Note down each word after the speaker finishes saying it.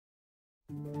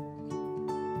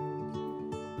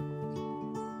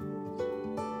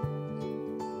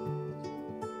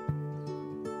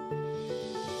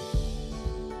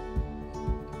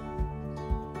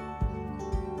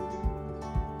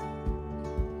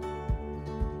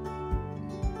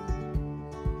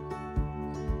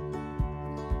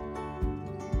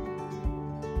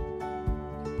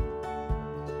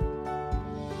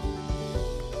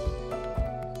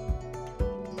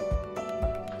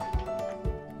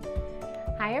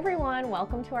Hi everyone,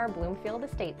 welcome to our Bloomfield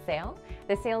estate sale.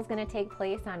 The sale is going to take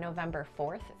place on November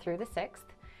 4th through the 6th.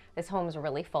 This home is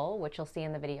really full, which you'll see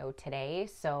in the video today.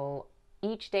 So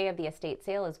each day of the estate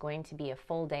sale is going to be a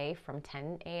full day from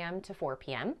 10 a.m. to 4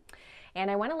 p.m. And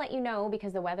I want to let you know,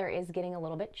 because the weather is getting a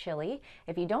little bit chilly,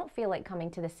 if you don't feel like coming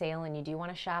to the sale and you do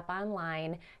want to shop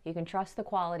online, you can trust the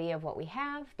quality of what we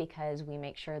have, because we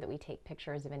make sure that we take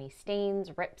pictures of any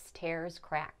stains, rips, tears,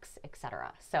 cracks,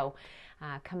 etc. So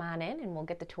come on in and we'll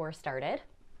get the tour started.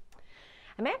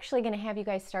 I'm actually going to have you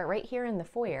guys start right here in the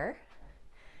foyer,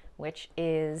 which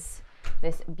is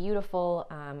this beautiful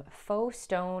faux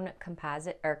stone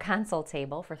composite or console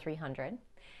table for $300.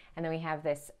 And then we have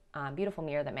this beautiful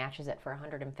mirror that matches it for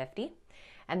 $150.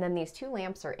 And then these two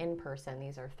lamps are in person.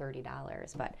 These are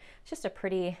 $30, but it's just a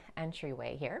pretty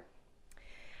entryway here.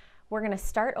 We're going to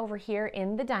start over here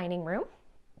in the dining room.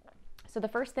 So the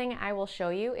first thing I will show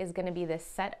you is going to be this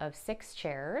set of 6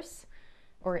 chairs,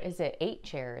 or is it 8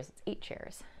 chairs? It's 8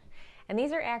 chairs. And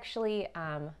these are actually,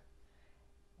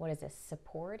 what is this,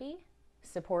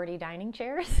 supporty dining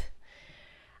chairs?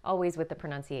 Always with the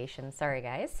pronunciation, sorry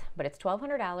guys. But it's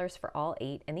 $1,200 for all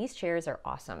 8, and these chairs are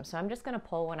awesome. So I'm just going to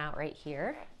pull one out right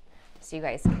here so you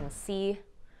guys can see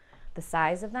the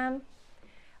size of them.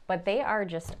 But they are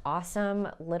just awesome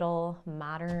little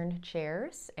modern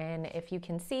chairs. And if you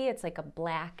can see, it's like a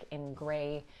black and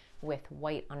gray with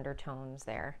white undertones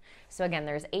there. So again,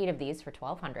 there's 8 of these for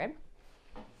 $1,200.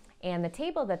 And the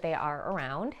table that they are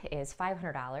around is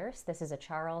 $500. This is a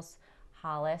Charles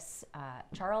Hollis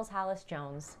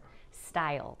Jones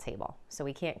style table. So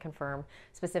we can't confirm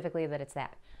specifically that it's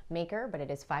that maker, but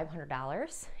it is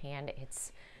 $500. And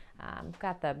it's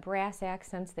got the brass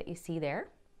accents that you see there.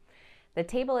 The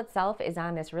table itself is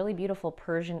on this really beautiful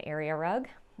Persian area rug.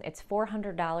 It's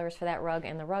 $400 for that rug,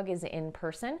 and the rug is in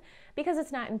person because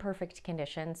it's not in perfect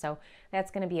condition. So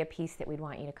that's going to be a piece that we'd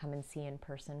want you to come and see in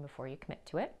person before you commit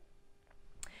to it.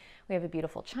 We have a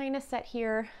beautiful china set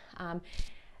here.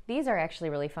 These are actually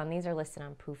really fun. These are listed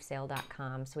on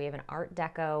poofsale.com. So we have an Art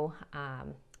Deco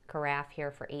carafe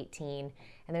here for $18. And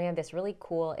then we have this really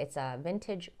cool, it's a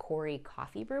vintage Corey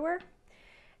coffee brewer.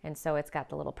 And so it's got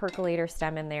the little percolator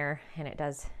stem in there, and it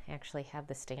does actually have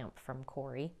the stamp from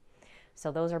Corey.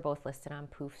 So those are both listed on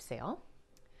Poof Sale.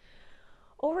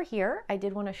 Over here, I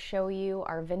did want to show you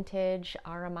our vintage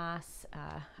Aramis,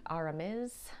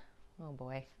 oh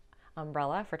boy,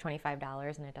 umbrella for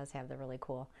 $25, and it does have the really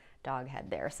cool dog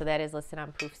head there. So that is listed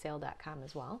on poofsale.com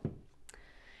as well.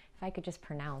 If I could just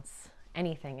pronounce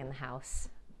anything in the house,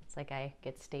 it's like I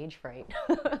get stage fright.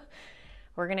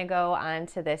 We're going to go on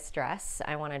to this dress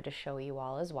I wanted to show you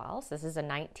all as well. So this is a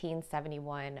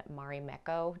 1971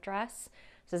 Marimekko dress.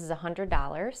 So this is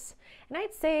 $100. And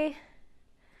I'd say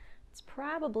it's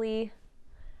probably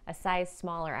a size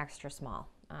small or extra small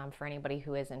for anybody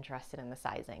who is interested in the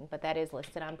sizing. But that is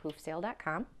listed on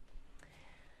poofsale.com.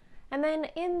 And then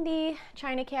in the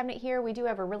china cabinet here, we do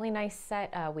have a really nice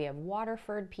set. We have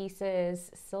Waterford pieces,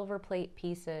 silver plate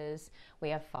pieces.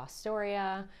 We have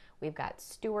Fostoria. We've got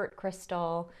Stuart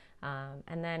crystal,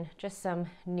 and then just some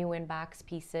new in-box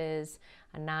pieces,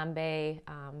 a Nambe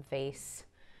vase,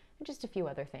 and just a few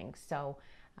other things. So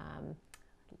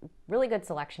really good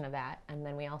selection of that. And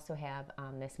then we also have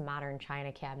this modern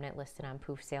china cabinet listed on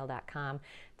poofsale.com.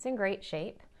 It's in great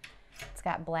shape. It's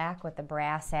got black with the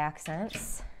brass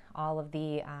accents. All of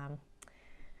the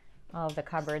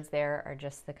cupboards there are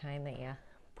just the kind that you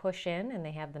push in, and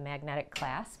they have the magnetic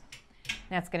clasp.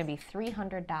 That's going to be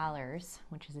 $300,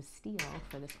 which is a steal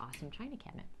for this awesome china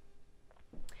cabinet.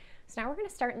 So now we're going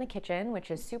to start in the kitchen,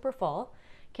 which is super full.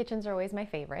 Kitchens are always my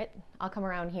favorite. I'll come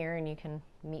around here and you can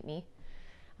meet me.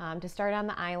 To start on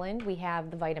the island, we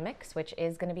have the Vitamix, which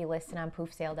is going to be listed on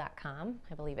poofsale.com.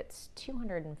 I believe it's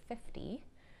 $275,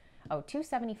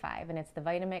 and it's the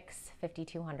Vitamix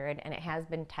 5200, and it has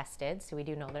been tested, so we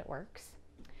do know that it works.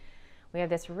 We have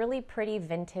this really pretty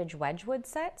vintage Wedgwood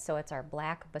set. So it's our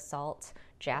black basalt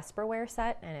Jasperware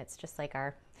set, and it's just like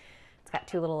it's got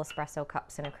 2 little espresso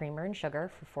cups and a creamer and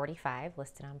sugar for $45,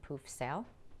 listed on Poof Sale.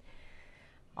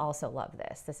 Also love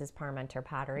this. This is Parmenter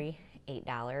pottery,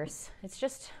 $8. It's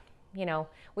just, you know,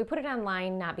 we put it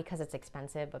online not because it's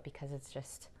expensive, but because it's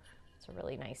just It's a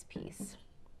really nice piece.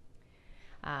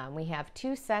 We have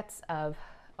 2 sets of,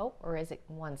 oh, or is it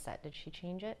 1 set? Did she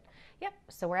change it? Yep,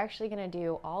 so we're actually gonna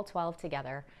do all 12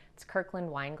 together. It's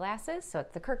Kirkland wine glasses, so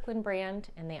it's the Kirkland brand,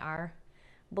 and they are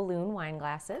balloon wine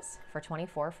glasses for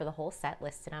 $24 for the whole set,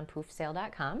 listed on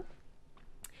poofsale.com.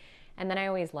 And then I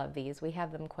always love these. We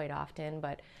have them quite often,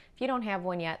 but if you don't have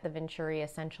one yet, the Venturi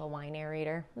Essential Wine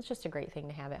Aerator, it's just a great thing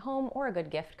to have at home, or a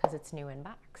good gift because it's new in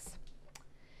box.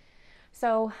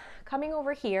 So coming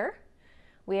over here,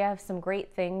 we have some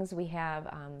great things. We have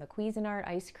the Cuisinart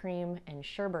ice cream and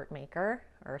sherbet maker,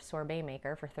 or sorbet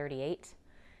maker, for $38.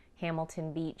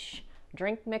 Hamilton Beach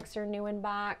drink mixer, new in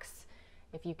box.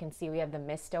 If you can see, we have the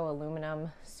Misto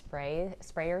aluminum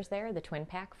sprayers there, the twin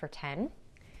pack, for $10.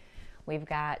 We've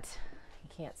got, you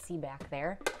can't see back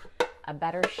there, a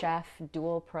Better Chef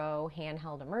Dual Pro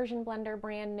handheld immersion blender,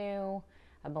 brand new,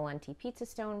 a Valenti pizza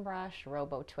stone brush,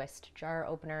 Robo Twist jar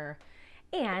opener,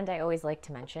 and I always like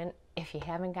to mention, if you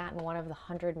haven't gotten one of the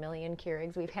 100 million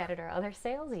Keurigs we've had at our other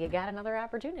sales, you got another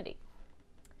opportunity.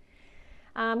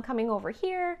 Coming over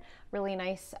here, really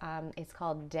nice, it's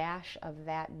called Dash of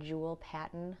That Jewel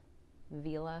Patent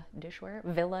Villa dishware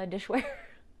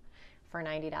for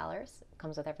 $90. It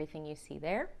comes with everything you see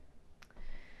there.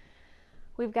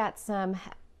 We've got some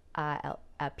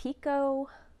Pico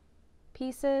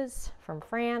pieces from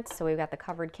France. So we've got the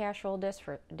covered casserole dish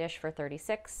for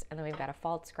 $36, and then we've got a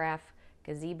Faltzgraff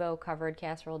gazebo covered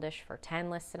casserole dish for $10,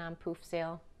 listed on Poof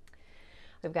Sale.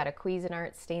 We've got a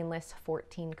Cuisinart stainless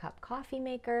 14-cup coffee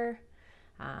maker.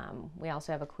 We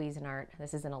also have a Cuisinart,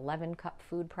 this is an 11-cup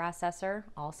food processor,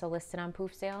 also listed on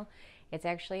Poof Sale. It's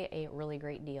actually a really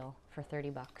great deal for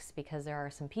 $30 because there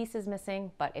are some pieces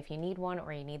missing, but if you need one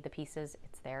or you need the pieces,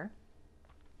 it's there.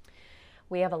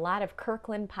 We have a lot of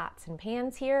Kirkland pots and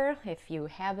pans here. If you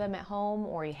have them at home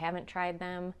or you haven't tried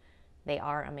them, they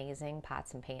are amazing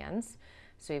pots and pans.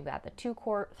 So we've got the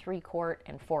 2-quart, 3-quart,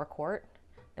 and 4-quart.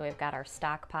 Then we've got our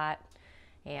stock pot,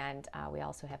 and we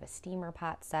also have a steamer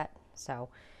pot set. So,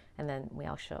 and then we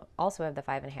also have the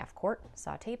 5.5-quart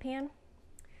saute pan.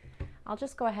 I'll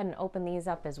just go ahead and open these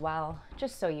up as well,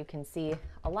 just so you can see.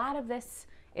 A lot of this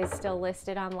is still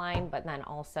listed online, but then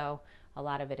also a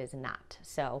lot of it is not.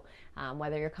 So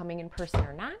whether you're coming in person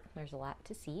or not, there's a lot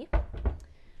to see.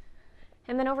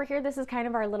 And then over here, this is kind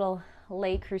of our little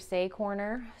Le Creuset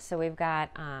corner. So we've got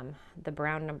the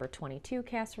brown number 22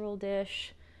 casserole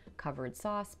dish, covered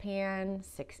saucepan,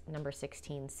 number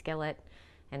 16 skillet,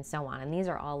 and so on. And these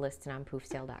are all listed on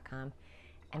poofsale.com.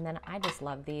 And then I just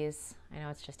love these. I know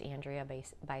it's just Andrea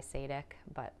by Sadek,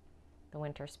 but the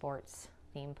winter sports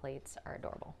theme plates are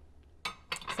adorable.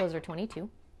 So those are 22.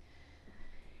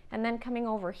 And then coming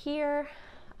over here,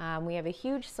 we have a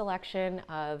huge selection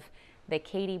of the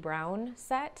Katie Brown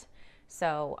set.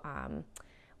 So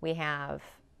we have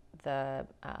the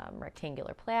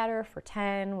rectangular platter for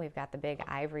 $10. We've got the big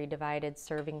ivory divided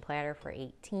serving platter for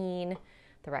 $18.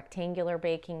 The rectangular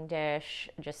baking dish,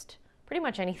 just pretty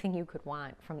much anything you could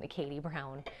want from the Katie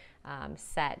Brown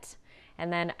set.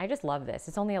 And then I just love this.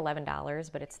 It's only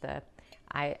 $11, but it's the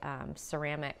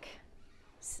ceramic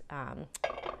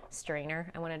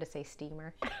strainer. I wanted to say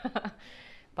steamer,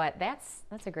 but that's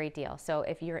a great deal. So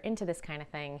if you're into this kind of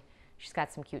thing, she's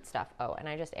got some cute stuff. Oh, and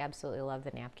I just absolutely love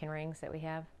the napkin rings that we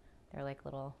have. They're like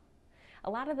little, a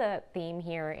lot of the theme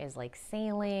here is like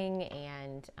sailing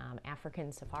and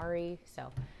African safari.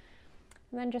 So,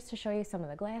 and then just to show you some of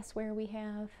the glassware we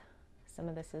have, some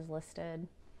of this is listed.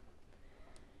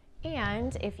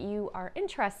 And if you are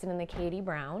interested in the Katie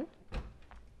Brown,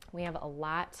 we have a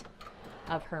lot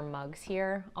of her mugs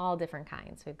here, all different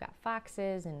kinds. We've got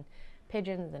foxes and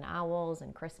pigeons and owls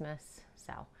and Christmas.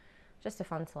 So just a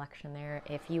fun selection there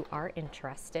if you are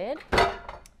interested.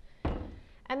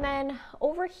 And then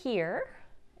over here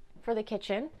for the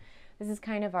kitchen, this is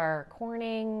kind of our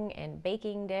corning and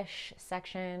baking dish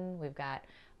section. We've got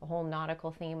a whole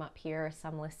nautical theme up here,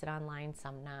 some listed online,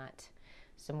 some not.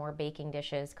 Some more baking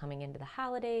dishes coming into the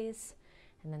holidays,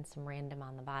 and then some random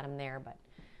on the bottom there, but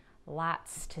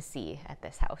lots to see at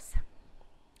this house.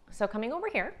 So coming over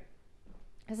here,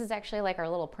 this is actually like our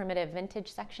little primitive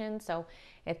vintage section. So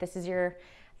if this is your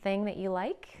thing that you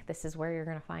like, this is where you're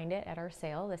gonna find it at our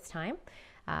sale this time.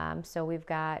 So we've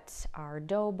got our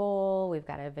dough bowl, we've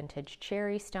got a vintage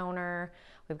cherry stoner,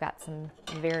 we've got some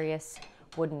various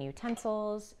wooden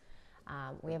utensils.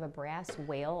 We have a brass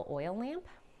whale oil lamp,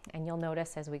 and you'll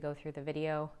notice as we go through the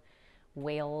video,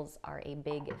 whales are a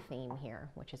big theme here,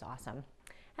 which is awesome.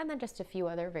 And then just a few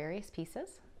other various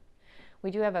pieces.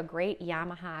 We do have a great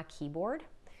Yamaha keyboard,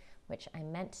 which I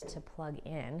meant to plug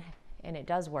in, and it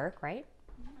does work, right?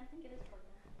 I think it is plugged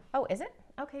in. Oh, is it?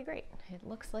 Okay, great. It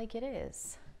looks like it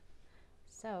is.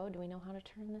 So do we know how to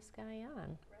turn this guy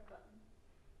on? Red button.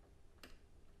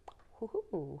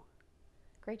 Woohoo!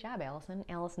 Great job, Allison.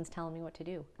 Allison's telling me what to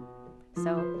do.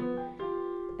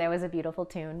 So that was a beautiful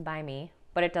tune by me,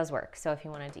 but it does work. So if you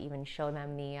wanted to even show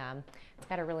them the, it's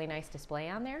got a really nice display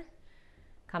on there.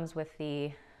 Comes with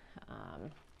the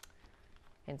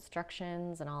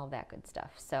instructions and all of that good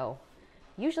stuff. So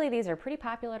usually these are pretty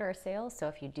popular at our sales. So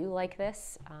if you do like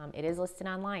this, it is listed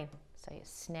online. So you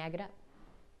snag it up.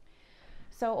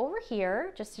 So over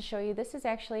here, just to show you, this is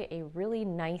actually a really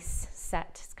nice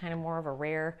set. It's kind of more of a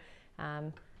rare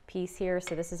piece here.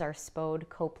 So this is our Spode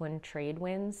Copeland Trade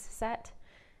Winds set.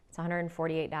 It's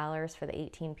 $148 for the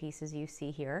 18 pieces you see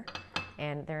here,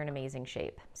 and they're in amazing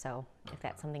shape. So if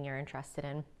that's something you're interested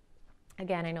in,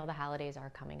 again, I know the holidays are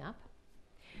coming up.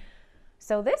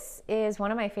 So this is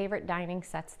one of my favorite dining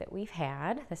sets that we've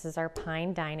had. This is our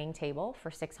pine dining table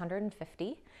for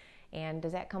 $650. And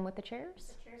does that come with the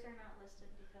chairs? The chairs are not listed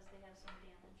because they have some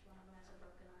damage. One of them has a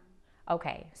broken arm.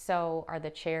 Okay, so are the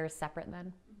chairs separate then?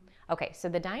 Mm-hmm. Okay, so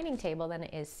the dining table then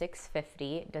is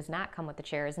 $650. It does not come with the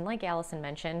chairs. And like Allison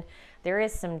mentioned, there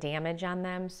is some damage on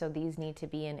them. So these need to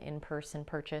be an in-person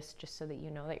purchase just so that you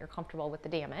know that you're comfortable with the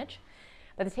damage.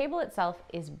 But the table itself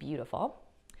is beautiful.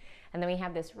 And then we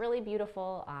have this really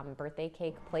beautiful birthday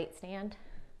cake plate stand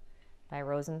by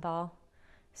Rosenthal.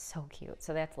 So cute.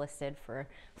 So that's listed for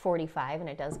 $45, and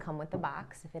it does come with the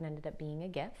box if it ended up being a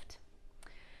gift.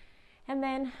 And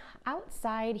then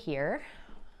outside here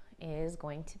is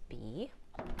going to be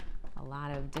a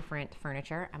lot of different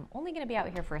furniture. I'm only going to be out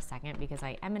here for a second because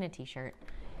I am in a t-shirt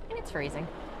and it's freezing.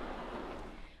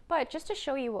 But just to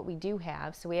show you what we do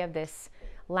have, so we have this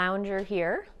lounger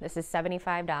here. This is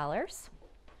 $75.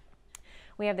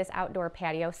 We have this outdoor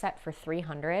patio set for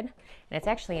 $300, and it's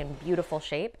actually in beautiful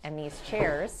shape. And these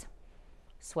chairs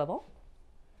swivel,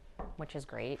 which is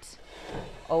great.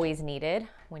 Always needed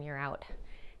when you're out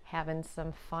having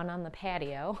some fun on the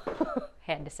patio.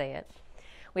 Had to say it.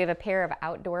 We have a pair of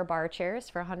outdoor bar chairs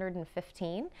for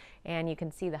 $115, and you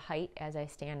can see the height as I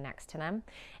stand next to them.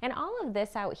 And all of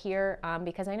this out here,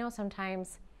 because I know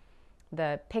sometimes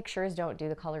the pictures don't do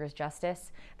the colors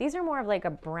justice. These are more of like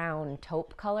a brown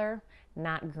taupe color,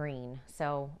 not green.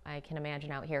 So I can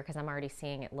imagine out here, because I'm already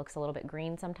seeing it looks a little bit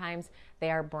green sometimes,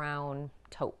 they are brown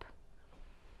taupe.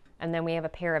 And then we have a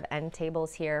pair of end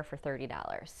tables here for $30.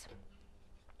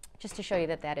 Just to show you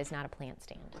that that is not a plant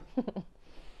stand.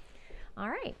 All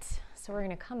right, so we're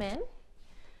gonna come in.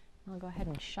 I'll go ahead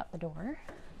and shut the door.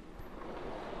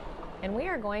 And we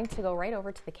are going to go right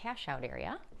over to the cash out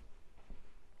area.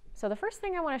 So the first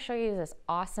thing I want to show you is this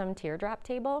awesome teardrop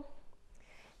table.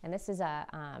 And this is a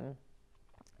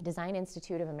Design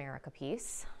Institute of America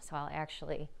piece. So I'll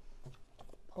actually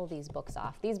pull these books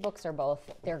off. These books are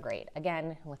both, they're great.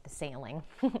 Again, with the sailing.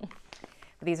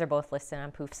 These are both listed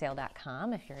on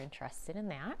poofsale.com if you're interested in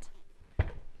that.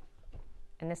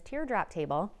 And this teardrop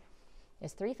table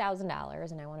is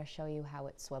 $3,000, and I want to show you how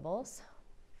it swivels.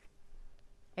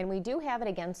 And we do have it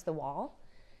against the wall,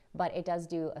 but it does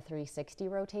do a 360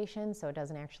 rotation, so it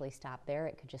doesn't actually stop there.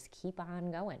 It could just keep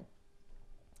on going.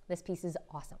 This piece is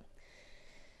awesome.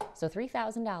 So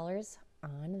 $3,000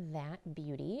 on that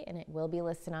beauty, and it will be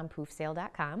listed on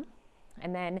poofsale.com.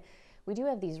 And then we do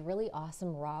have these really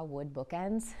awesome raw wood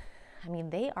bookends. I mean,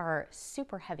 they are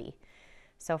super heavy.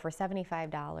 So for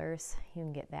 $75, you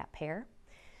can get that pair.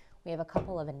 We have a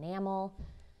couple of enamel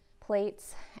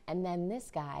plates, and then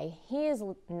this guy, he is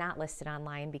not listed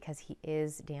online because he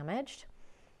is damaged.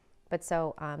 But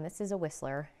so this is a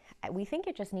Whistler. We think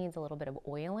it just needs a little bit of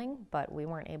oiling, but we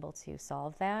weren't able to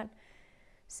solve that.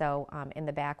 So in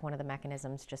the back, one of the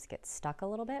mechanisms just gets stuck a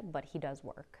little bit, but he does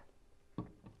work.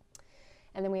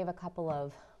 And then we have a couple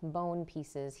of bone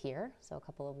pieces here, so a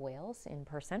couple of whales in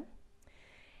person.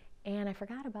 And I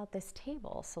forgot about this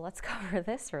table, so let's cover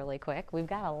this really quick. We've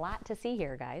got a lot to see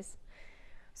here, guys.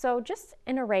 So just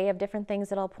an array of different things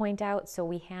that I'll point out. So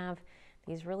we have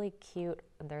these really cute,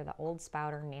 they're the Old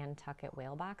Spouter Nantucket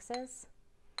whale boxes,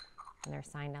 and they're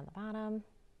signed on the bottom.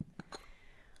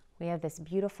 We have this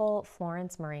beautiful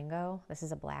Florence Marengo. This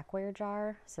is a blackware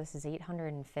jar, so this is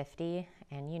 $850,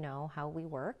 and you know how we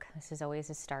work. This is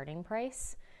always a starting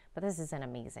price, but this is in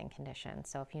amazing condition.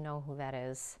 So if you know who that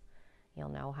is, you'll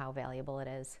know how valuable it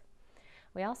is.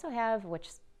 We also have, which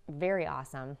is very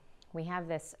awesome, we have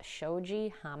this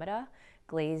Shoji Hamada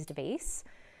glazed vase.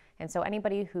 And so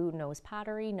anybody who knows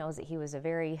pottery knows that he was a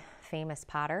very famous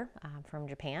potter from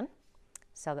Japan.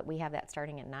 So that we have that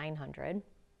starting at $900.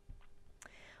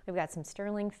 We've got some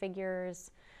sterling figures.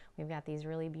 We've got these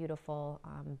really beautiful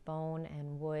bone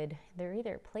and wood. They're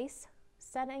either place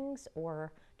settings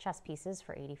or chess pieces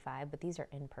for $85, but these are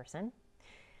in person.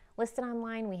 Listed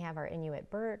online, we have our Inuit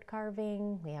bird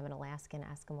carving, we have an Alaskan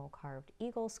Eskimo carved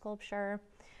eagle sculpture,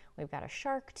 we've got a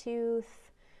shark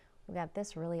tooth, we've got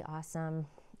this really awesome,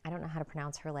 I don't know how to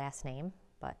pronounce her last name,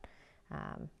 but,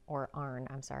 or Arn,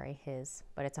 I'm sorry, his,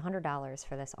 but it's $100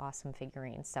 for this awesome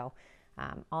figurine. So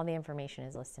all the information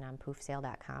is listed on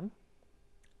poofsale.com.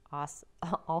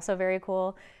 Also very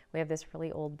cool, we have this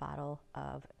really old bottle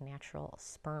of natural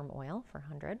sperm oil for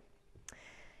 $100.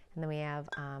 And then we have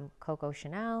Coco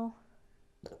Chanel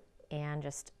and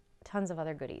just tons of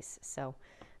other goodies. So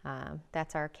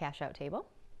that's our cash out table.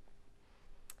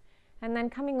 And then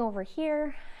coming over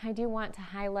here, I do want to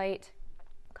highlight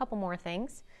a couple more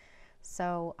things.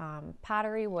 So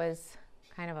pottery was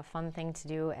kind of a fun thing to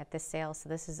do at this sale. So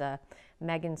this is a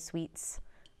Megan Sweets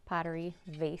pottery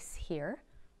vase here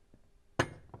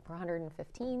for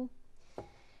 $115.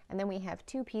 And then we have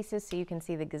two pieces, so you can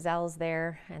see the gazelles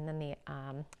there and then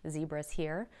the zebras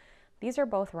here. These are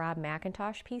both Rob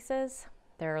McIntosh pieces.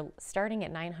 They're starting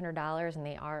at $900 and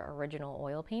they are original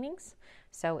oil paintings.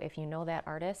 So if you know that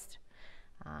artist,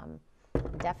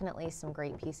 definitely some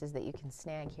great pieces that you can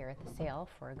snag here at the sale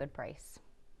for a good price.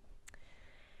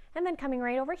 And then coming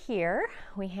right over here,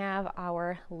 we have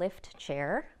our lift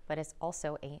chair, but it's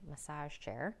also a massage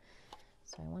chair.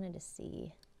 So I wanted to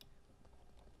see,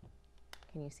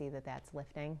 can you see that that's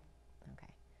lifting?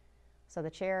 Okay. So the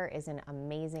chair is in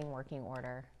amazing working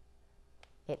order.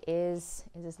 It is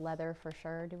this leather for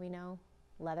sure? Do we know?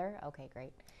 Leather? Okay,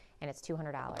 great. And it's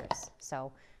 $200.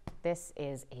 So this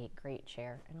is a great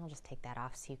chair. And I'll just take that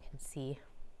off so you can see.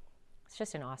 It's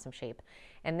just an awesome shape.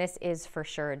 And this is for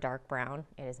sure a dark brown.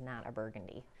 It is not a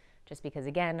burgundy. Just because,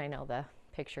 again, I know the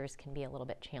pictures can be a little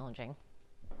bit challenging.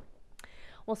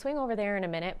 We'll swing over there in a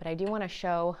minute, but I do want to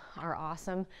show our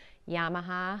awesome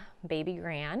Yamaha Baby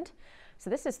Grand. So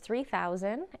this is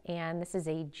 3000 and this is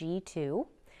a G2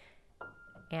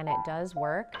 and it does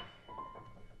work.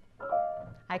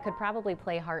 I could probably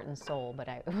play Heart and Soul, but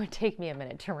it would take me a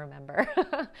minute to remember.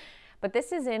 But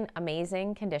this is in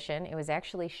amazing condition. It was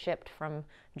actually shipped from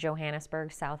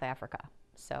Johannesburg, South Africa.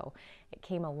 So it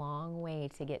came a long way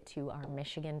to get to our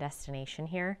Michigan destination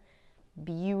here.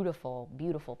 Beautiful,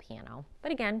 beautiful piano.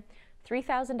 But again,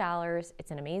 $3,000.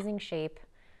 It's an amazing shape.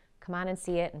 Come on and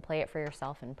see it and play it for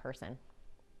yourself in person.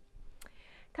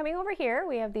 Coming over here,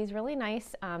 we have these really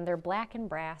nice, they're black and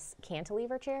brass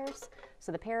cantilever chairs.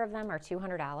 So the pair of them are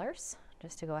 $200.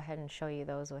 Just to go ahead and show you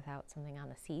those without something on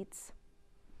the seats.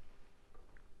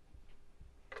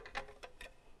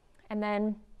 And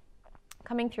then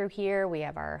coming through here, we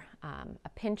have our a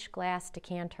pinch glass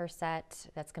decanter set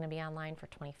that's going to be online for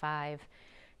 $25.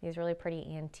 These really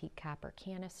pretty antique copper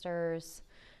canisters.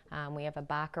 We have a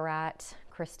Baccarat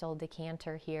crystal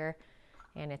decanter here,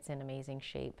 and it's in amazing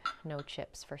shape. No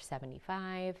chips for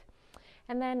 $75.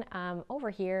 And then over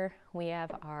here, we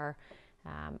have our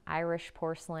Irish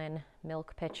porcelain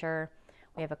milk pitcher.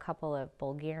 We have a couple of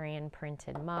Bulgarian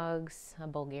printed mugs, a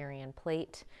Bulgarian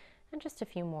plate, and just a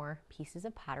few more pieces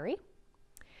of pottery.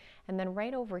 And then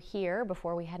right over here,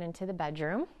 before we head into the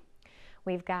bedroom,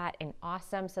 we've got an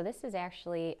awesome, so this is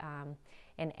actually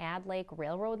an Ad Lake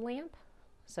railroad lamp.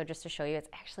 So just to show you, it's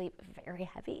actually very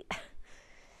heavy.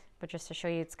 But just to show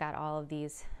you, it's got all of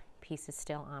these pieces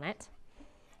still on it.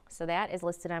 So that is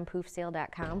listed on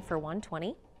poofsale.com for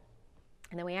 $120.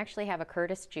 And then we actually have a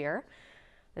Curtis Jeer.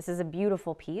 This is a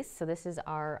beautiful piece. So this is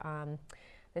our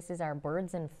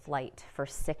Birds in Flight for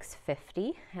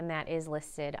 $650, and that is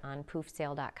listed on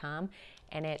poofsale.com.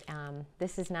 And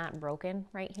this is not broken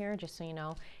right here, just so you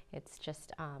know. It's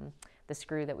just the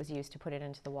screw that was used to put it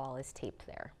into the wall is taped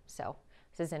there. So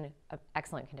this is in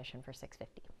excellent condition for $650.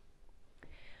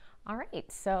 All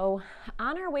right, so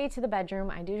on our way to the bedroom,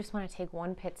 I do just want to take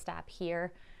one pit stop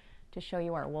here to show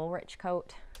you our Woolrich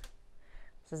coat.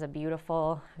 This is a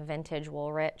beautiful vintage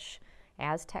Woolrich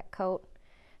Aztec coat.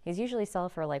 These usually sell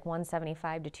for like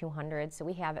 $175 to $200, so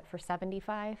we have it for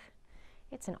 $75.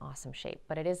 It's an awesome shape,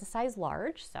 but it is a size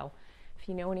large, so if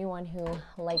you know anyone who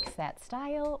likes that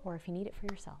style or if you need it for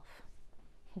yourself.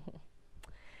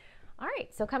 All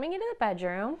right, so coming into the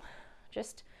bedroom,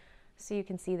 just so you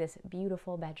can see this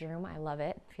beautiful bedroom. I love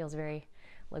it. It feels very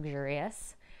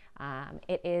luxurious.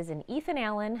 It is an Ethan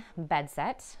Allen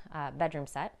bedroom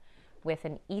set with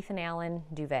an Ethan Allen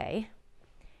duvet.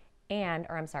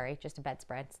 Just a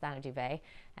bedspread, it's not a duvet,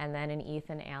 and then an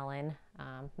Ethan Allen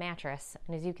mattress.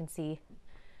 And as you can see,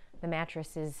 the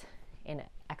mattress is in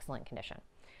excellent condition.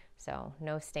 So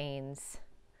no stains,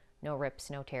 no rips,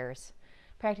 no tears,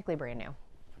 practically brand new.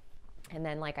 And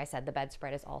then, like I said, the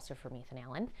bedspread is also from Ethan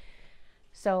Allen.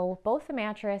 So both the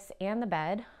mattress and the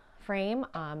bed frame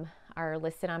are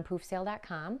listed on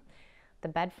poofsale.com. The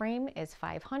bed frame is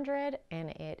 $500, and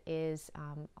it is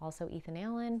also Ethan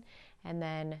Allen. And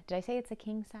then, did I say it's a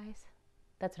king size?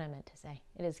 That's what I meant to say.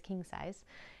 It is king size.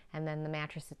 And then the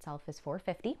mattress itself is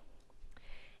 $450.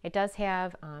 It does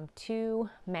have 2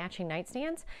 matching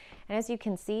nightstands, and as you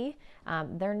can see,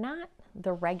 they're not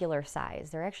the regular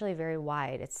size. They're actually very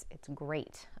wide. It's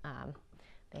great.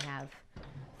 They have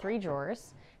 3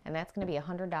 drawers, and that's going to be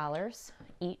 $100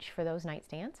 each for those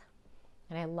nightstands.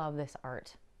 And I love this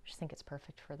art. I just think it's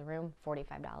perfect for the room.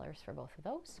 $45 for both of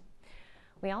those.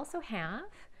 We also have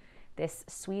this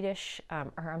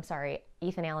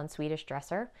Ethan Allen Swedish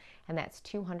dresser, and that's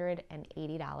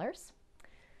 $280.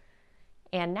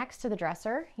 And next to the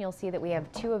dresser, you'll see that we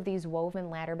have 2 of these woven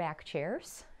ladder back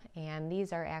chairs, and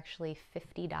these are actually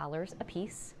 $50 a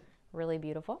piece. Really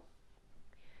beautiful.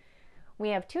 We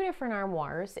have 2 different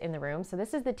armoires in the room. So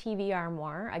this is the TV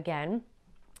armoire, again,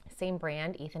 same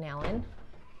brand, Ethan Allen,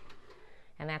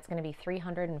 and that's going to be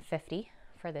 $350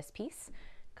 for this piece.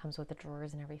 Comes with the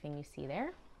drawers and everything you see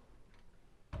there.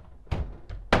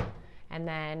 And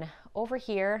then over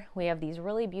here, we have these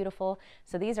really beautiful,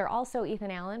 so these are also Ethan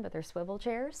Allen, but they're swivel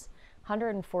chairs,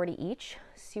 $140 each,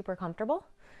 super comfortable.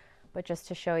 But just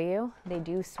to show you, they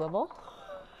do swivel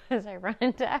as I run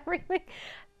into everything.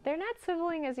 They're not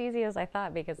swiveling as easy as I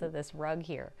thought because of this rug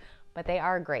here, but they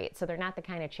are great. So they're not the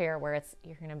kind of chair where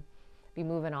you're gonna be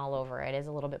moving all over. It is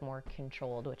a little bit more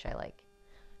controlled, which I like.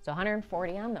 So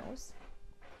 $140 on those.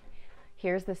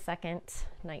 Here's the second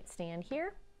nightstand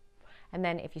here. And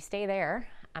then if you stay there,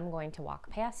 I'm going to walk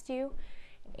past you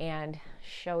and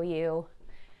show you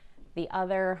the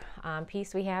other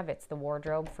piece we have. It's the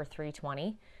wardrobe for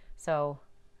 $320. So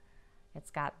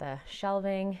it's got the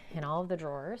shelving and all of the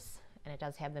drawers, and it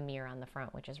does have the mirror on the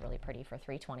front, which is really pretty for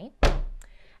 $320.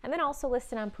 And then also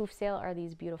listed on Poof Sale are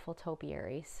these beautiful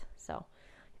topiaries. So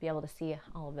you'll be able to see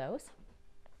all of those.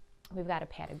 We've got a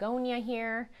Patagonia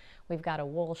here. We've got a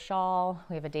wool shawl.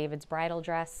 We have a David's bridal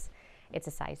dress. It's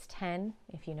a size 10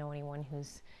 if you know anyone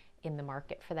who's in the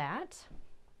market for that.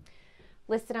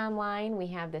 Listed online, we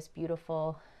have this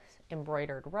beautiful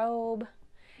embroidered robe.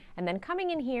 And then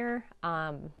coming in here,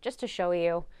 just to show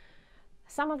you,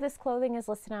 some of this clothing is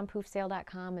listed on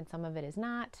poofsale.com and some of it is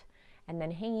not. And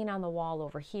then hanging on the wall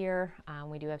over here,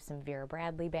 we do have some Vera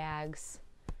Bradley bags.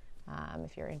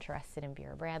 If you're interested in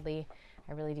Vera Bradley,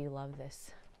 I really do love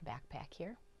this backpack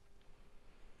here.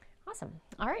 Awesome.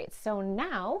 All right, so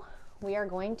now we are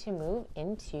going to move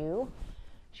into,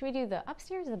 should we do the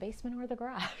upstairs, the basement, or the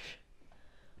garage?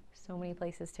 So many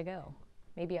places to go.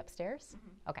 Maybe upstairs?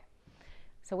 Mm-hmm. Okay.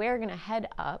 So we are going to head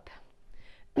up.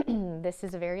 This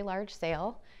is a very large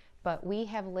sale, but we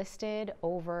have listed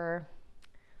over,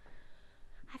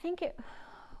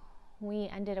 we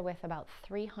ended with about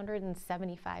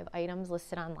 375 items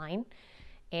listed online,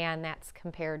 and that's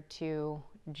compared to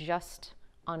just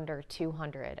under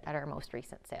 200 at our most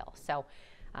recent sale. So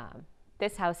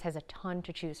this house has a ton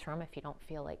to choose from if you don't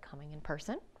feel like coming in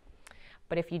person.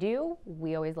 But if you do,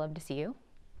 we always love to see you.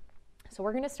 So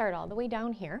we're going to start all the way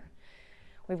down here.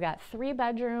 We've got 3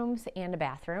 bedrooms and a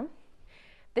bathroom.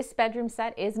 This bedroom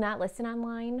set is not listed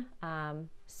online.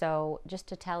 So just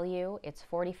to tell you, it's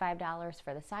 $45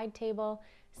 for the side table,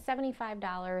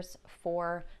 $75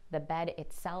 for the bed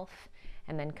itself.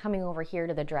 And then coming over here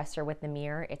to the dresser with the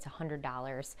mirror, it's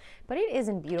 $100. But it is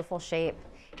in beautiful shape.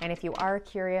 And if you are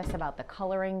curious about the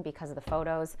coloring because of the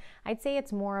photos, I'd say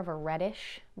it's more of a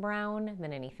reddish brown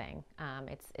than anything.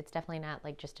 It's definitely not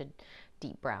like just a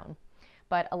deep brown.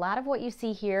 But a lot of what you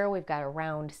see here, we've got a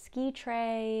round ski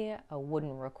tray, a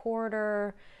wooden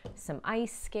recorder, some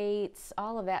ice skates.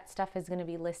 All of that stuff is going to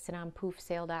be listed on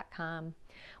poofsale.com.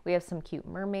 We have some cute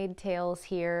mermaid tails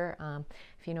here.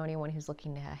 If you know anyone who's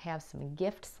looking to have some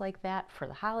gifts like that for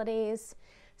the holidays,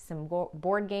 some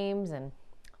board games, and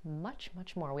much,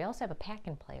 much more. We also have a pack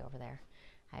and play over there,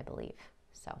 I believe.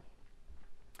 So,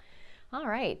 all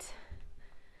right.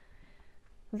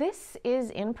 This is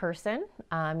in person.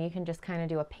 You can just kind of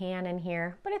do a pan in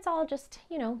here, but it's all just,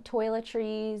 you know,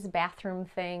 toiletries, bathroom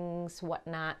things,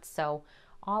 whatnot. So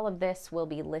all of this will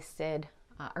be listed,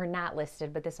 or not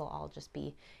listed, but this will all just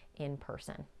be in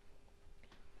person.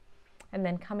 And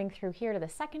then coming through here to the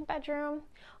second bedroom,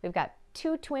 we've got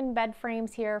 2 twin bed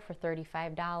frames here for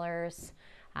 $35.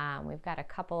 We've got a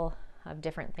couple of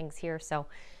different things here. So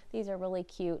these are really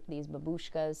cute. These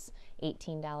babushkas,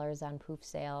 $18 on Poof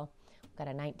Sale. Got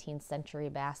a 19th century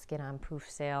basket on Poof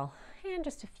Sale, and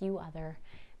just a few other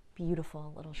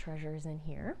beautiful little treasures in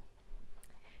here.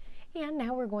 And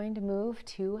now we're going to move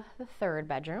to the third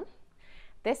bedroom.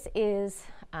 This is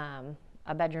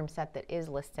a bedroom set that is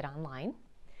listed online.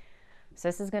 So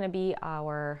this is going to be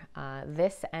our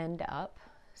this end up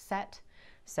set.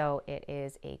 So it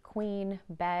is a queen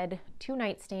bed, 2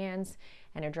 nightstands,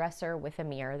 and a dresser with a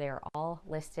mirror. They are all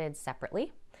listed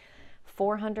separately.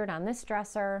 $400 on this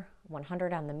dresser,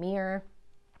 $100 on the mirror,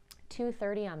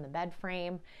 $230 on the bed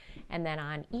frame, and then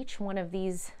on each one of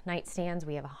these nightstands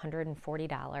we have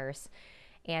 $140.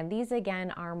 And these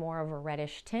again are more of a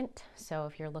reddish tint, so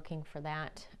if you're looking for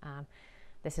that,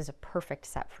 this is a perfect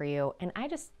set for you. And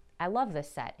I love this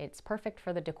set. It's perfect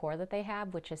for the decor that they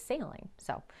have, which is sailing,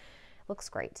 so it looks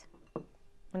great.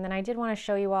 And then I did want to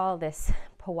show you all this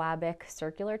Pewabic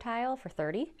circular tile for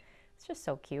 $30. It's just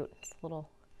so cute. It's a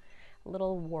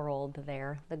little world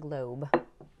there, the globe.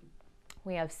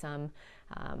 We have some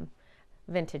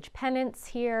vintage pennants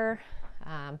here.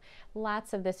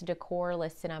 Lots of this decor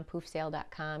listed on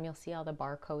poofsale.com. You'll see all the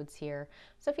barcodes here.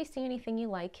 So if you see anything you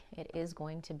like, it is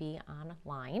going to be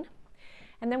online.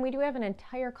 And then we do have an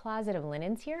entire closet of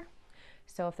linens here.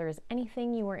 So if there's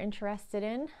anything you were interested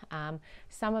in,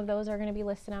 some of those are going to be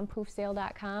listed on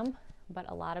poofsale.com,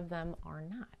 but a lot of them are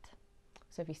not.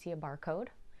 So if you see a barcode,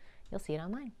 you'll see it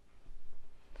online.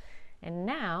 And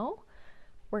now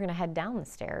we're going to head down the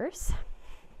stairs.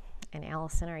 And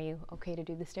Allison, are you okay to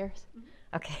do the stairs?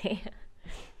 Mm-hmm. Okay.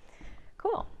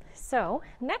 Cool. So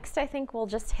next I think we'll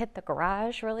just hit the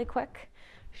garage really quick,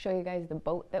 show you guys the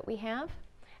boat that we have,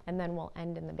 and then we'll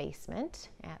end in the basement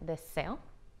at this sale.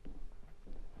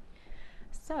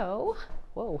 So,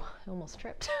 whoa, I almost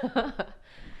tripped.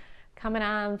 Coming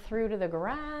on through to the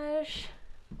garage,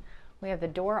 we have the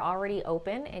door already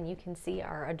open and you can see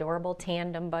our adorable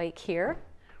tandem bike here.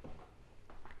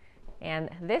 And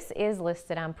this is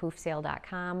listed on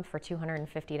poofsale.com for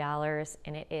 $250,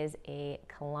 and it is a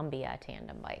Columbia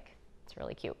tandem bike. It's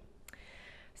really cute.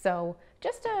 So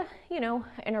just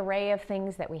an array of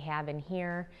things that we have in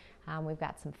here. We've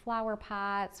got some flower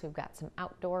pots, we've got some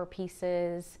outdoor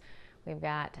pieces, we've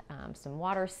got some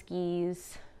water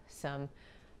skis, some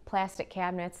plastic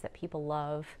cabinets that people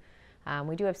love.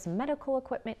 We do have some medical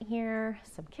equipment here,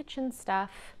 some kitchen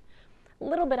stuff. A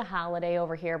little bit of holiday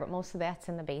over here, but most of that's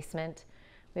in the basement.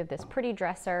 We have this pretty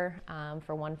dresser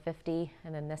for $150,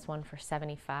 and then this one for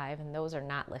 $75, and those are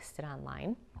not listed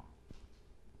online.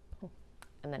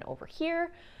 And then over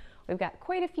here, we've got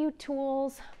quite a few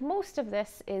tools. Most of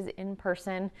this is in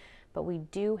person, but we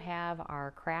do have our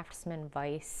Craftsman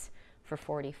vise for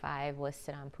 $45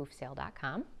 listed on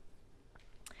poofsale.com.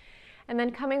 And then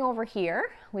coming over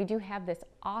here, we do have this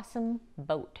awesome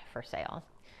boat for sale.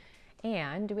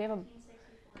 And do we have a...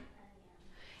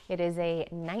 It is a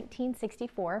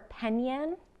 1964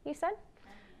 Penyan, you said?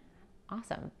 Penyan.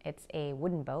 Awesome. It's a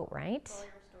wooden boat, right? Fully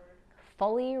restored.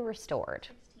 Fully restored.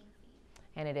 16 feet.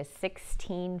 And it is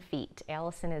 16 feet.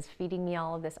 Allison is feeding me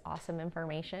all of this awesome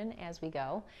information as we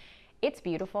go. It's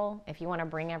beautiful. If you want to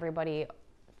bring everybody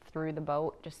through the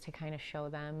boat just to kind of show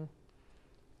them,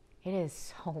 it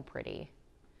is so pretty.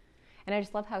 And I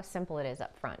just love how simple it is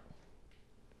up front.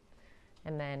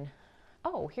 And then,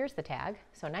 oh, here's the tag.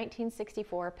 So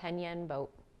 1964 Penyan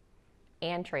boat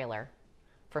and trailer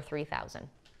for $3,000. And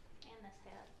this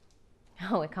hat.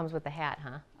 Oh, it comes with the hat, huh?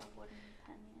 A wooden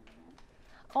Penyan hat.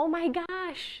 Oh my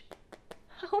gosh!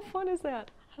 How fun is that?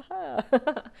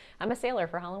 I'm a sailor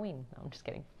for Halloween. No, I'm just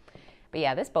kidding. But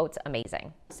yeah, this boat's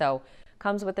amazing. So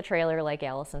comes with the trailer, like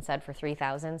Allison said, for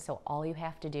 $3,000. So all you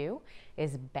have to do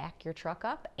is back your truck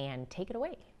up and take it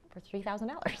away for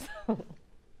 $3,000.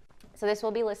 So this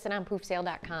will be listed on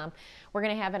poofsale.com. We're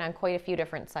going to have it on quite a few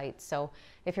different sites. So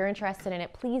if you're interested in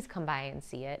it, please come by and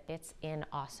see it. It's in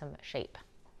awesome shape.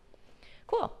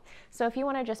 Cool. So if you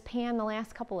want to just pan the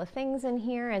last couple of things in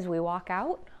here as we walk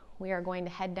out, we are going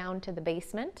to head down to the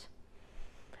basement.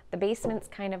 The basement's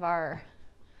kind of our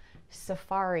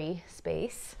safari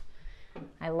space.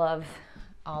 I love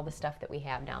all the stuff that we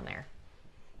have down there.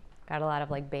 Got a lot of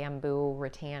like bamboo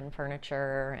rattan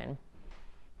furniture, and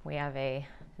we have a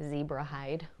zebra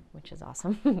hide, which is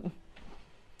awesome.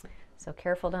 So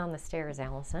careful down the stairs,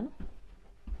 Allison.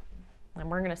 And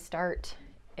we're going to start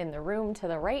in the room to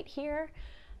the right here,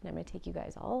 and I'm going to take you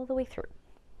guys all the way through.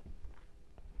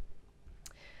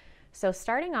 So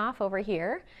starting off over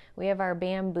here, we have our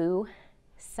bamboo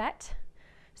set.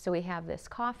 So we have this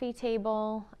coffee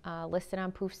table listed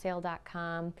on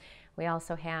poofsale.com. We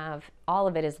also have, all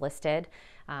of it is listed,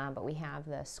 but we have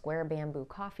the square bamboo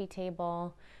coffee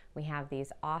table. We have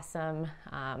these awesome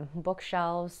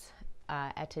bookshelves,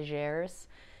 etagères.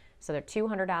 So they're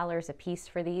 $200 a piece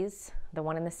for these. The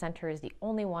one in the center is the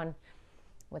only one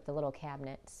with the little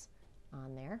cabinets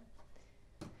on there.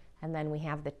 And then we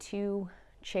have the two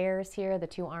chairs here, the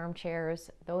two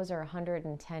armchairs. Those are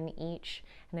 $110 each.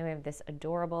 And then we have this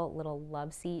adorable little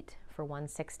love seat for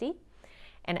 $160.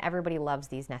 And everybody loves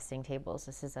these nesting tables.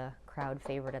 This is a crowd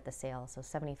favorite at the sale, so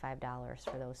 $75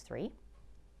 for those 3.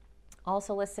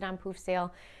 Also listed on Poof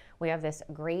Sale, we have this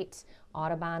great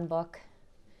Audubon book.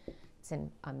 It's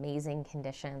in amazing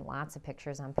condition, lots of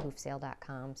pictures on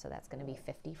poofsale.com, so that's going to be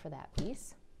 $50 for that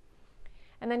piece.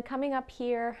 And then coming up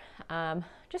here,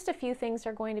 just a few things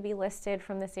are going to be listed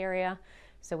from this area.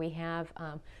 So we have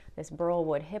this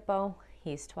Burlwood Hippo.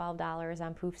 He's $12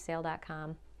 on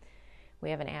poofsale.com. We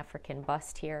have an African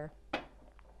bust here.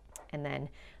 And then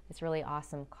this really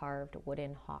awesome carved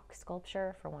wooden hawk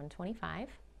sculpture for $125.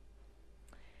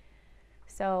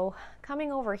 So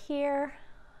coming over here,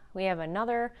 we have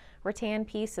another rattan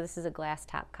piece. So this is a glass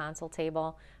top console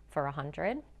table for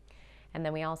 $100. And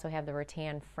then we also have the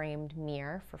rattan framed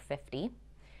mirror for $50.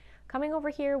 Coming over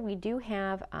here, we do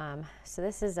have, so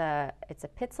this is it's a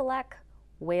Pitzalek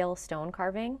whale stone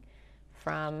carving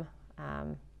from,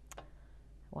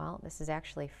 well, this is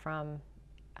actually from,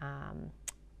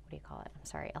 what do you call it? I'm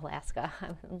sorry, Alaska.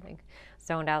 I'm like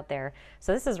zoned out there.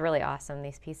 So this is really awesome.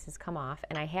 These pieces come off,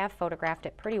 and I have photographed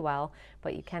it pretty well,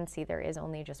 but you can see there is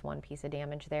only just one piece of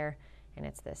damage there, and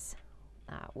it's this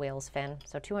whale's fin.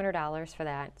 So $200 for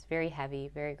that. It's very heavy,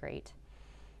 very great.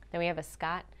 Then we have a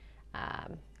Scott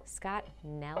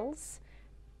Nels.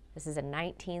 This is a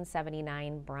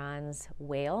 1979 bronze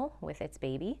whale with its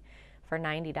baby for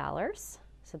 $90.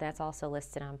 So that's also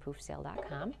listed on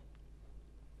poofsale.com.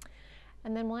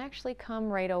 And then we'll actually come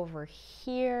right over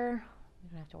here. You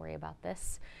don't have to worry about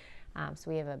this. So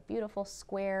we have a beautiful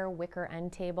square wicker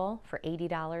end table for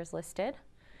 $80 listed.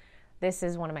 This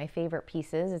is one of my favorite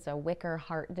pieces. It's a wicker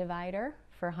heart divider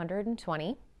for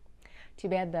 $120. Too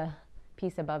bad the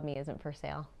piece above me isn't for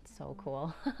sale. It's so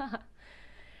cool.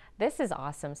 This is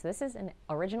awesome. So this is an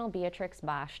original Beatrix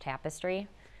Bosch tapestry.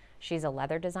 She's a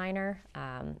leather designer,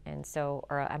 a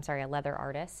leather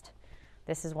artist.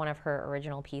 This is one of her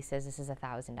original pieces. This is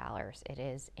 $1,000. It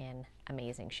is in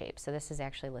amazing shape. So this is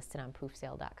actually listed on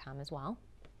poofsale.com as well.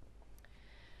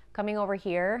 Coming over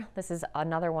here, this is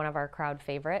another one of our crowd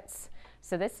favorites.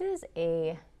 So this is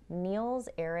a Niels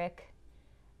Erik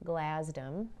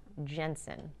Glasdom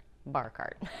Jensen bar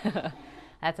cart.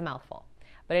 That's a mouthful,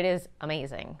 but it is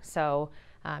amazing. So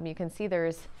you can see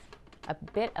there's a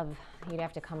bit of, you'd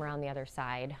have to come around the other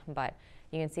side, but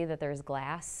you can see that there's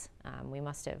glass. We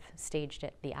must have staged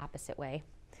it the opposite way.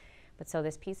 But so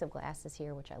this piece of glass is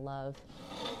here, which I love.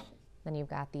 Then you've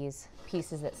got these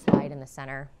pieces that slide in the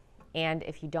center. And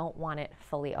if you don't want it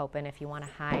fully open, if you want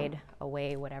to hide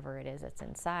away whatever it is that's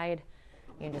inside,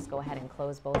 you can just go ahead and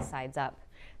close both sides up.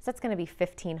 So that's going to be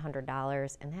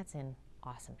 $1,500, and that's in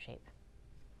awesome shape.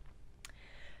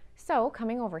 So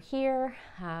coming over here,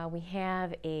 we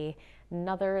have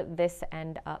another this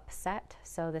end up set.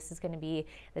 So this is going to be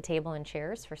the table and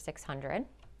chairs for $600.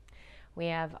 We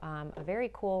have a very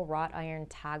cool wrought iron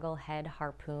toggle head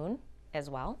harpoon as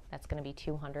well. That's going to be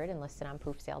 $200 and listed on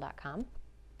poofsale.com.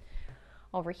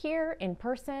 Over here in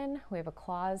person, we have a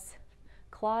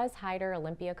Claus Hider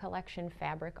Olympia Collection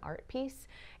fabric art piece.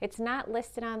 It's not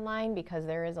listed online because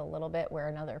there is a little bit where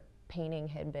another painting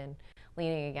had been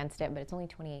leaning against it, but it's only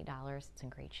 $28. It's in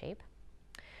great shape.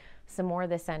 Some more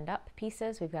this end up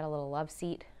pieces. We've got a little love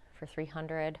seat for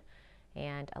 $300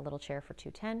 and a little chair for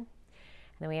 $210. And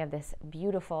then we have this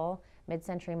beautiful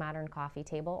mid-century modern coffee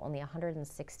table, only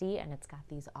 $160, and it's got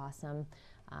these awesome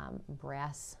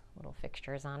brass little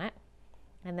fixtures on it.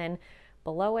 And then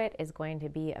below it is going to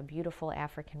be a beautiful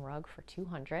African rug for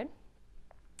 $200.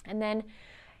 And then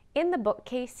in the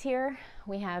bookcase here,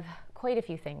 we have quite a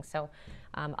few things. So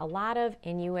a lot of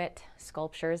Inuit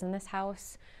sculptures in this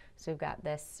house. So we've got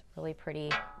this really pretty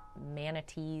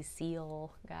manatee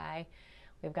seal guy.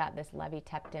 We've got this Levi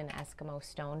Tepton Eskimo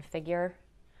stone figure.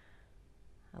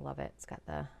 I love it. It's got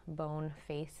the bone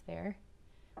face there.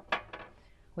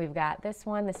 We've got this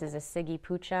one. This is a Sigi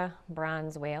Pucha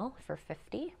bronze whale for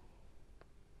 $50.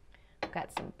 We've got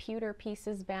some pewter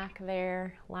pieces back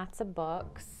there, lots of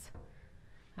books.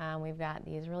 We've got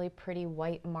these really pretty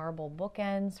white marble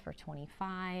bookends for $25.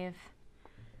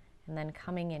 And then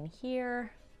coming in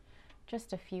here,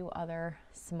 just a few other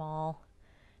small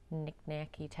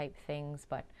knick-knacky type things.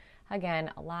 But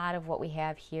again, a lot of what we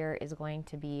have here is going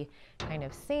to be kind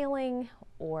of sailing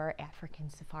or African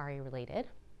safari related.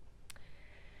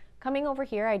 Coming over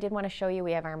here, I did want to show you,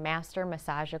 we have our master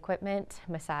massage equipment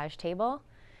massage table.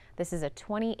 This is a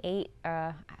 28,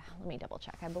 let me double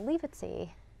check. I believe it's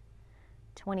a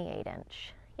 28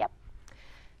 inch. Yep.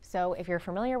 So if you're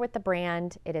familiar with the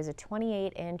brand, it is a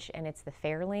 28 inch and it's the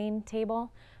Fairlane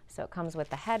table. So it comes with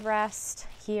the headrest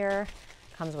here,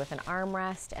 comes with an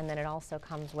armrest, and then it also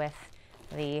comes with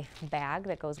the bag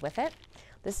that goes with it.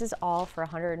 This is all for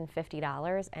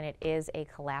 $150, and it is a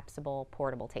collapsible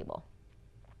portable table.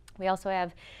 We also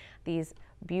have these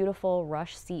beautiful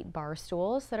rush seat bar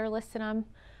stools that are listed on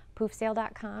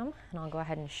poofsale.com, and I'll go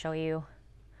ahead and show you.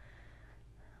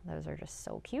 Those are just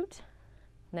so cute.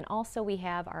 And then also we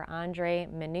have our Andre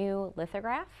Menu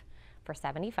lithograph for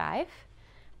 $75.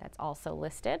 That's also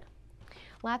listed.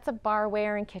 Lots of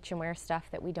barware and kitchenware stuff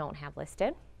that we don't have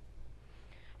listed.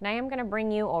 And I am going to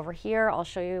bring you over here. I'll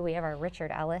show you, we have our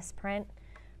Richard Ellis print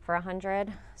for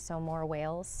 $100, so more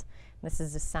whales. This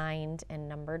is a signed and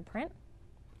numbered print.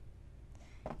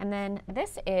 And then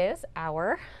this is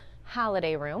our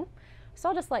holiday room. So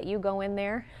I'll just let you go in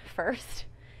there first.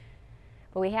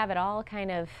 But we have it all kind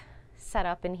of set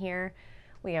up in here.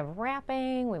 We have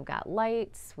wrapping, we've got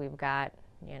lights, we've got,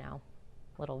 you know,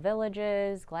 little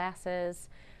villages, glasses.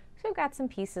 So we've got some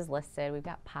pieces listed. We've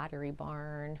got Pottery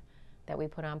Barn that we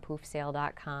put on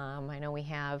poofsale.com. I know we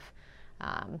have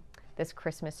this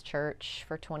Christmas church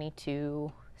for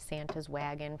 $22, Santa's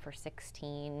wagon for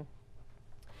 $16,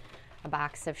 a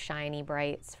box of Shiny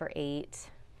Brights for $8,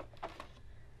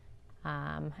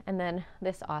 and then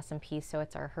this awesome piece, so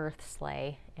it's our hearth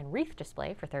sleigh and wreath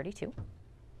display for $32.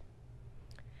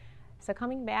 So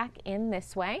coming back in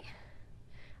this way,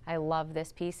 I love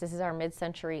this piece. This is our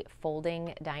mid-century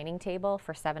folding dining table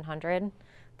for $700. Look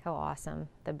how awesome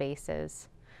the base is.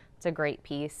 It's a great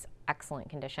piece, excellent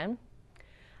condition.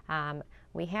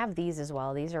 We have these as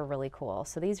well. These are really cool.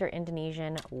 So these are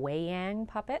Indonesian wayang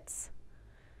puppets,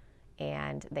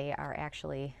 and they are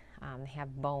actually, they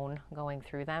have bone going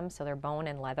through them. So they're bone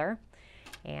and leather,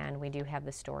 and we do have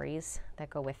the stories that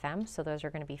go with them. So those are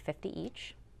going to be $50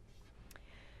 each.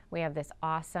 We have this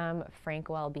awesome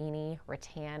Franco Albini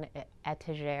rattan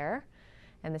etagere,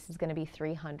 and this is going to be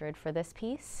 $300 for this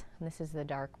piece. And this is the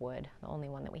dark wood, the only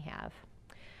one that we have.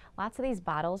 Lots of these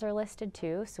bottles are listed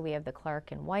too. So we have the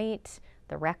Clark and White,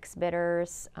 the Rex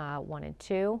Bitters 1 and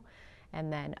 2,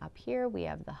 and then up here we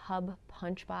have the Hub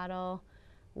Punch bottle,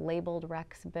 labeled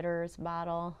Rex Bitters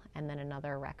bottle, and then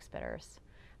another Rex Bitters.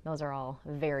 Those are all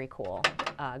very cool.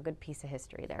 Good piece of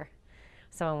history there.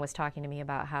 Someone was talking to me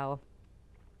about how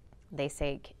they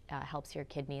say helps your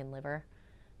kidney and liver,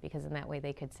 because in that way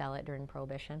they could sell it during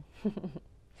Prohibition.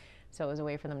 So it was a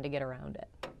way for them to get around it.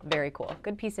 Very cool.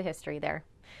 Good piece of history there.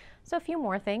 So a few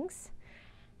more things.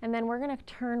 And then we're going to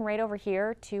turn right over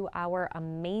here to our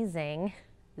amazing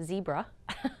zebra.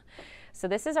 So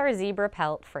this is our zebra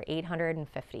pelt for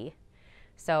 $850.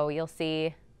 So you'll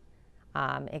see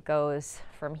it goes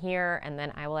from here, and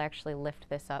then I will actually lift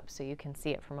this up so you can see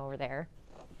it from over there.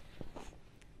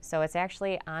 So it's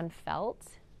actually on felt.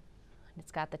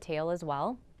 It's got the tail as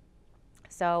well.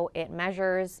 So it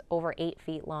measures over 8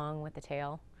 feet long with the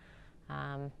tail.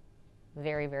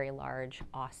 Very, very large,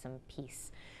 awesome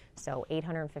piece. So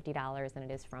 $850, and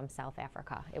it is from South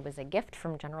Africa. It was a gift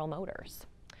from General Motors.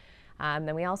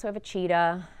 Then we also have a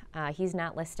cheetah. He's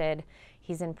not listed.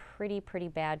 He's in pretty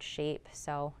bad shape,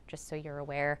 so just so you're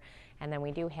aware. And then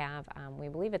we do have, we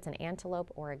believe it's an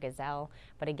antelope or a gazelle,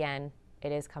 but again,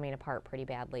 it is coming apart pretty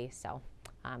badly, so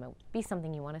it would be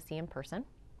something you want to see in person.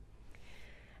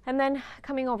 And then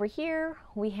coming over here,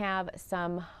 we have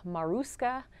some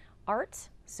Maruska art.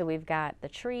 So we've got the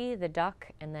tree, the duck,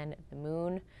 and then the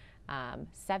moon,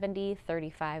 70,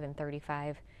 35, and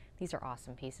 35. These are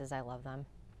awesome pieces. I love them.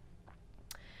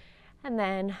 And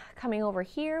then coming over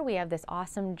here, we have this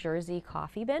awesome Jersey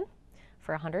coffee bin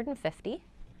for $150.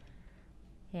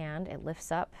 And it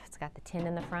lifts up. It's got the tin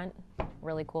in the front.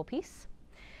 Really cool piece.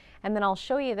 And then I'll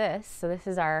show you this. So this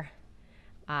is our,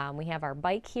 we have our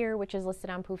bike here, which is listed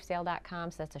on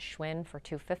poofsale.com. So that's a Schwinn for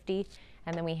 $250.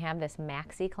 And then we have this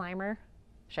maxi climber.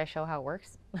 Should I show how it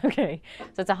works? Okay.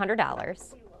 So it's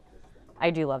 $100.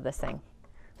 I do love this thing.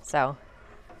 So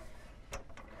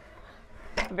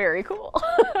very cool.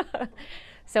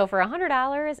 So for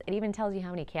 $100, it even tells you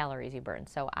how many calories you burn.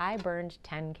 So I burned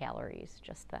 10 calories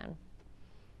just then.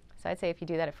 So I'd say if you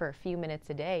do that for a few minutes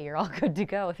a day, you're all good to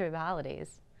go through the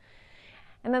holidays.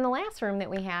 And then the last room that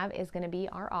we have is going to be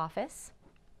our office.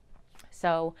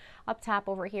 So up top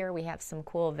over here, we have some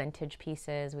cool vintage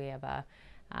pieces. We have a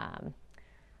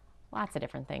lots of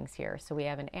different things here. So we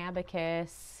have an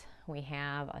abacus, we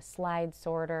have a slide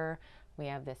sorter, we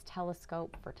have this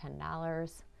telescope for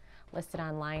 $10. Listed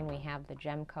online, we have the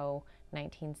Gemco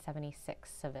 1976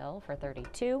 Seville for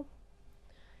 $32.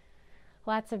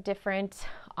 Lots of different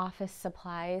office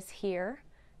supplies here.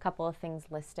 A couple of things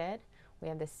listed. We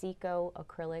have the Seiko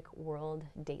acrylic world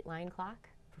dateline clock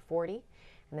for $40,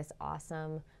 and this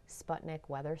awesome Sputnik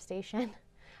weather station.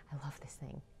 I love this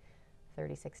thing.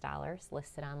 $36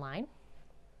 listed online.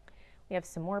 We have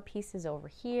some more pieces over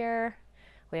here.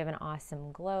 We have an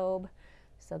awesome globe.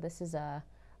 So this is a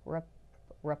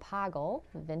Rapoggle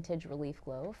vintage relief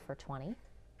globe for $20.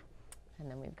 And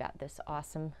then we've got this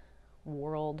awesome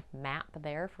world map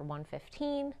there for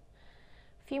 $115. A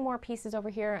few more pieces over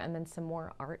here, and then some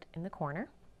more art in the corner.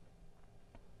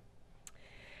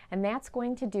 And that's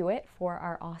going to do it for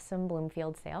our awesome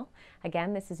Bloomfield sale.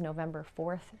 Again, this is November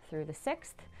 4th through the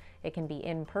 6th. It can be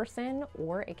in person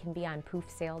or it can be on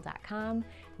poofsale.com, and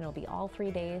it'll be all 3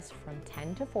 days from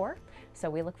 10 to 4. So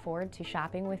we look forward to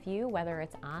shopping with you, whether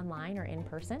it's online or in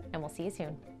person, and we'll see you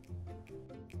soon.